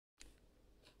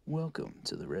Welcome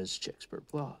to the Reschexpert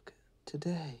blog.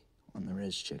 Today on the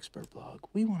Reschexpert blog,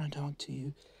 we want to talk to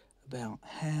you about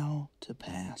how to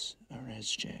pass a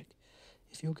Rescheck.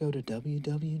 If you'll go to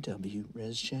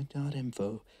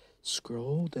www.rescheck.info,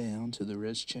 scroll down to the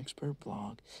Reschexpert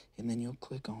blog, and then you'll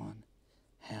click on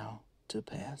how to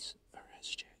pass a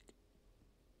Rescheck.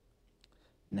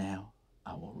 Now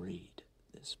I will read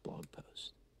this blog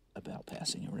post about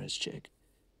passing a Rescheck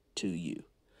to you.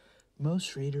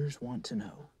 Most readers want to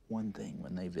know one thing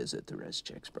when they visit the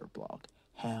Reschexpert blog: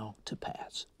 how to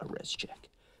pass a Rescheck.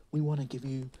 We want to give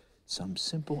you some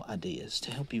simple ideas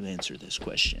to help you answer this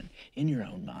question in your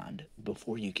own mind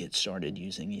before you get started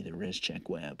using either Rescheck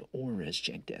Web or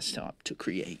Rescheck Desktop to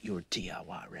create your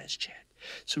DIY Rescheck.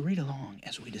 So read along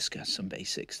as we discuss some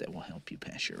basics that will help you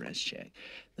pass your Rescheck.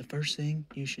 The first thing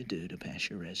you should do to pass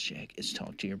your Rescheck is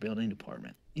talk to your building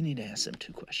department. You need to ask them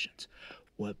two questions.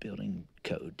 What building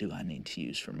code do I need to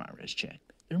use for my Rescheck?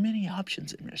 There are many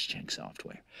options in Rescheck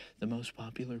software, the most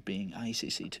popular being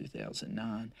ICC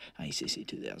 2009, ICC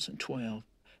 2012,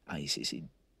 ICC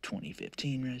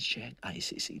 2015 Rescheck,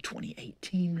 ICC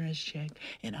 2018 Rescheck,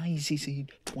 and ICC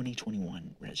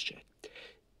 2021 Rescheck.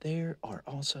 There are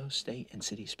also state and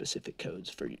city specific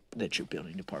codes that your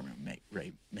building department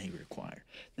may require.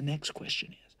 The next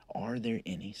question is, are there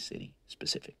any city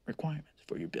specific requirements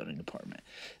for your building department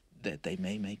that they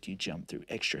may make you jump through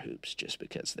extra hoops just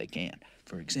because they can?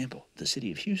 For example, the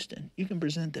city of Houston, you can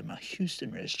present them a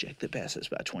Houston Rescheck that passes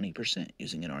by 20%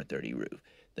 using an R30 roof.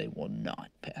 They will not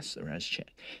pass the Rescheck.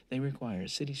 They require a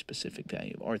city-specific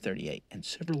value of R38 and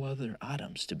several other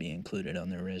items to be included on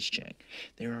their Rescheck.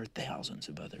 There are thousands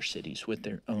of other cities with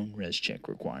their own Rescheck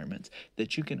requirements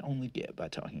that you can only get by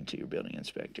talking to your building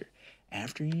inspector.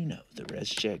 After you know the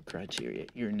Rescheck criteria,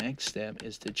 your next step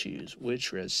is to choose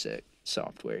which Rescheck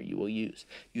software you will use.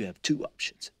 You have two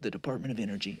options. The Department of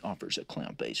Energy offers a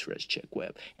cloud-based Rescheck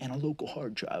Web and a local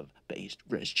hard drive-based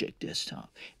Rescheck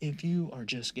Desktop. If you are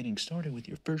just getting started with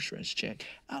your first Rescheck,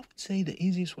 I would say the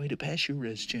easiest way to pass your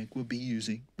Rescheck would be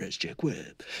using Rescheck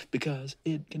Web because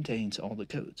it contains all the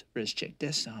codes. Rescheck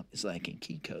Desktop is lacking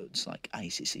key codes like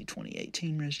ICC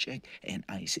 2018 Rescheck and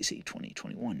ICC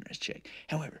 2021 Rescheck.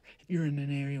 However, if you're in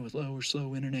an area with low or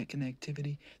slow internet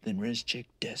connectivity, then Rescheck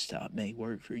Desktop may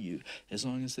work for you as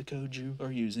long as the code you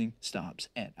are using stops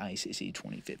at ICC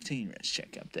 2015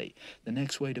 Rescheck update. The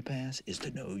next way to pass is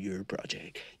to know your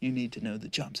project. You need to know the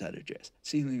job site address,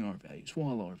 ceiling R values,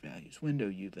 wall R values, window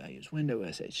U values, window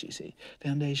SHGC,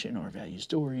 foundation R values,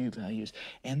 door U values,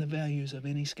 and the values of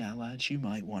any skylights you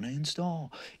might want to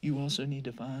install. You also need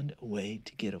to find a way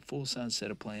to get a full-size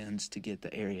set of plans to get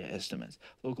the area estimates.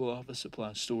 Local office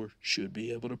supply store should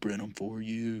be able to print them for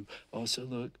you. Also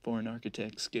look for an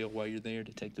architect's scale while you're there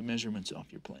to take the measurements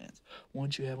off your plans.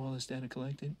 Once you have all this data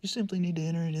collected, you simply need to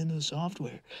enter it into the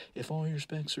software. If all your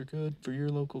specs are good for your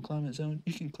local climate zone,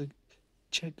 you can click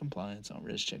check compliance on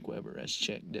Rescheck Web or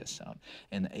Rescheck Desktop,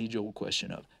 and the age-old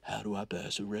question of how do I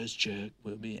pass a Rescheck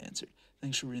will be answered.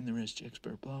 Thanks for reading the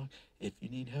Reschexpert blog. If you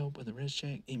need help with a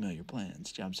Rescheck, email your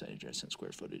plans, job site address, and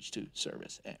square footage to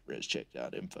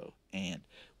service@rescheck.info, and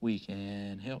we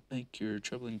can help make your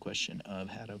troubling question of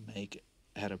how to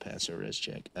pass a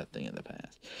Rescheck a thing of the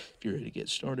past. If you're ready to get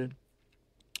started,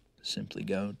 simply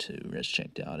go to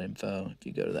rescheck.info. If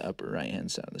you go to the upper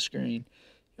right-hand side of the screen,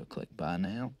 you'll click Buy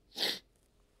Now,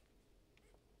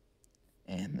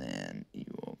 and then you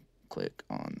will click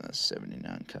on the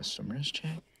 79 Custom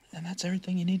Rescheck, and that's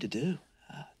everything you need to do.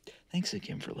 Thanks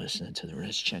again for listening to the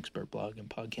Reschexpert blog and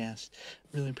podcast.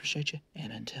 Really appreciate you,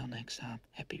 and until next time,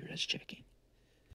 happy Reschecking.